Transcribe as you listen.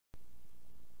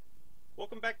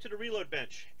back to the Reload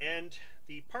Bench and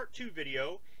the part 2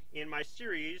 video in my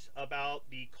series about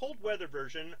the cold weather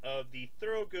version of the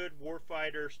Thorogood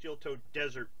Warfighter steel-toed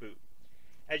desert boot.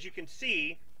 As you can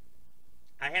see,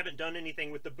 I haven't done anything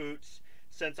with the boots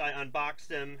since I unboxed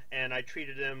them and I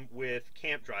treated them with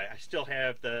camp dry. I still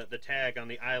have the tag on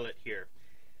the eyelet here.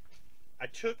 I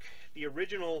took the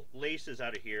original laces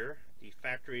out of here, the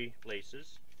factory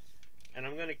laces, and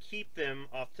I'm going to keep them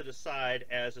off to the side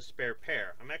as a spare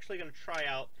pair. I'm actually going to try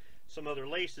out some other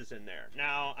laces in there.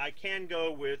 Now, I can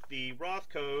go with the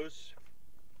Rothkos.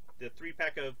 The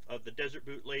 3-pack of the desert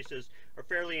boot laces are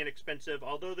fairly inexpensive.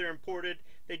 Although they're imported,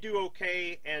 they do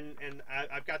okay, and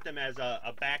I've got them as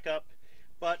a backup.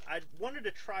 But I wanted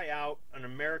to try out an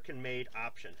American-made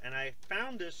option, and I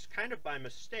found this kind of by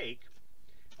mistake.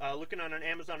 Looking on an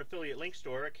Amazon affiliate link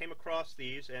store, I came across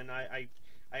these, and I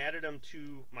added them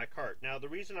to my cart. Now, the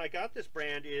reason I got this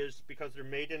brand is because they're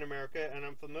made in America, and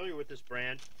I'm familiar with this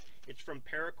brand. It's from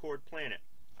Paracord Planet.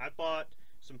 I bought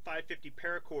some 550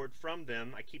 Paracord from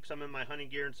them. I keep some in my hunting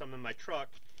gear and some in my truck.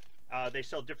 They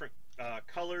sell different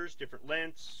colors, different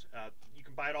lengths. You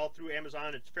can buy it all through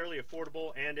Amazon. It's fairly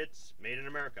affordable, and it's made in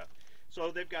America.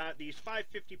 So they've got these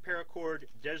 550 Paracord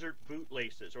desert boot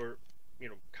laces, or, you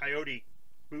know, Coyote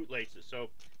boot laces. So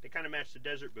they kind of match the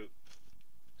desert boot.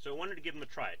 So I wanted to give them a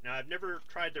try. Now, I've never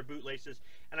tried their boot laces,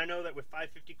 and I know that with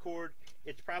 550 cord,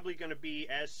 it's probably going to be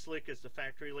as slick as the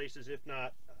factory laces, if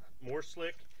not more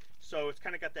slick. So it's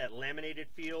kind of got that laminated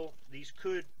feel. These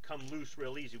could come loose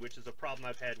real easy, which is a problem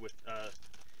I've had with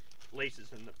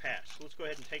laces in the past. So let's go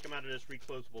ahead and take them out of this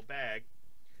reclosable bag.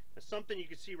 Now, something you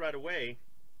can see right away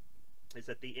is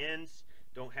that the ends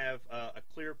don't have a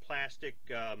clear plastic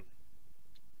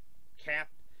cap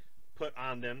put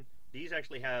on them. These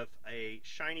actually have a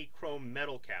shiny chrome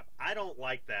metal cap. I don't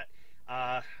like that.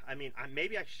 I mean,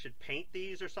 maybe I should paint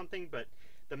these or something, but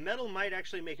the metal might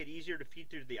actually make it easier to feed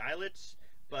through the eyelets,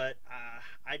 but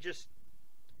I just,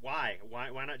 why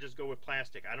not just go with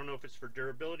plastic? I don't know if it's for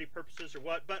durability purposes or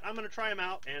what, but I'm going to try them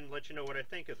out and let you know what I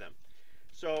think of them.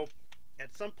 So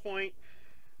at some point,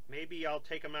 maybe I'll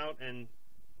take them out and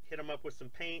hit them up with some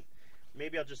paint.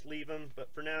 Maybe I'll just leave them, but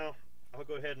for now, I'll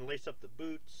go ahead and lace up the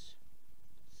boots.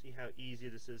 See how easy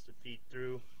this is to feed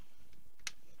through.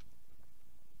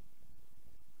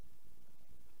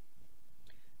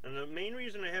 And the main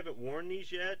reason I haven't worn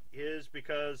these yet is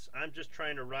because I'm just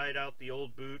trying to ride out the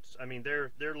old boots. I mean,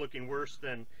 they're looking worse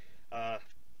than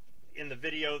in the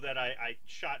video that I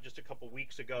shot just a couple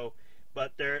weeks ago,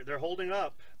 but they're holding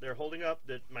up. They're holding up.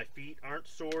 That my feet aren't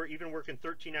sore. Even working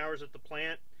 13 hours at the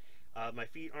plant, my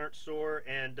feet aren't sore,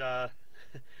 and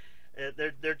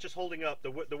they're just holding up.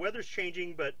 The weather's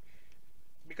changing, but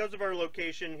because of our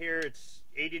location here, it's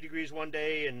 80 degrees one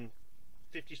day and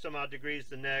 50 some odd degrees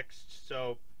the next.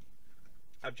 So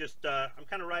I'm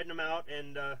kind of riding them out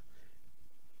and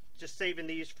just saving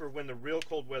these for when the real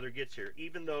cold weather gets here.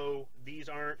 Even though these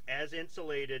aren't as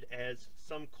insulated as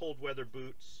some cold weather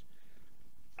boots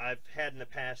I've had in the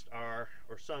past are,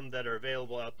 or some that are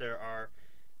available out there are.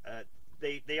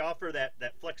 They offer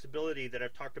that flexibility that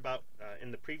I've talked about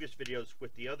in the previous videos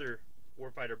with the other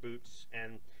Warfighter boots,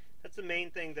 and that's the main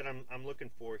thing that I'm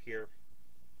looking for here.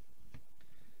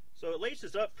 So it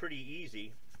laces up pretty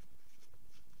easy.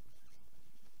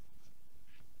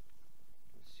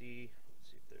 Let's see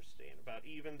if they're staying about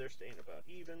even. They're staying about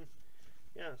even.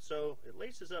 Yeah, so it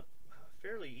laces up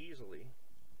fairly easily.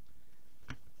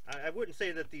 I wouldn't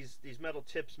say that these metal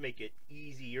tips make it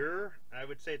easier. I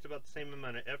would say it's about the same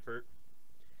amount of effort.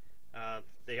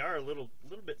 They are a little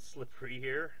bit slippery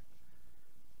here,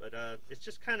 but it's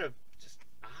just kind of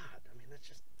odd. I mean, that's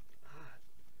just odd.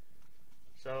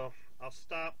 So I'll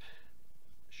stop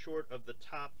short of the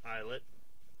top eyelet.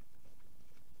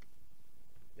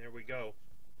 There we go.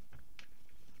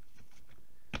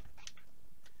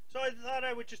 So I thought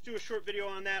I would just do a short video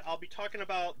on that. I'll be talking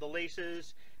about the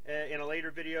laces in a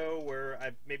later video where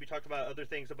I maybe talk about other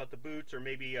things about the boots, or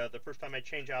maybe the first time I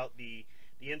change out the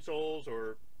insoles,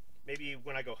 or maybe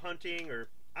when I go hunting, or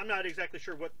I'm not exactly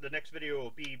sure what the next video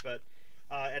will be, but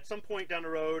at some point down the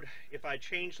road, if I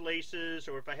change laces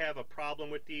or if I have a problem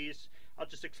with these, I'll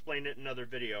just explain it in another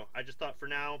video. I just thought for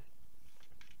now,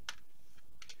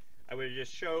 I would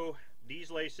just show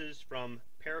these laces from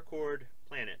Paracord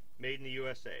Planet, made in the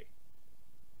USA.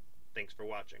 Thanks for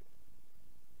watching.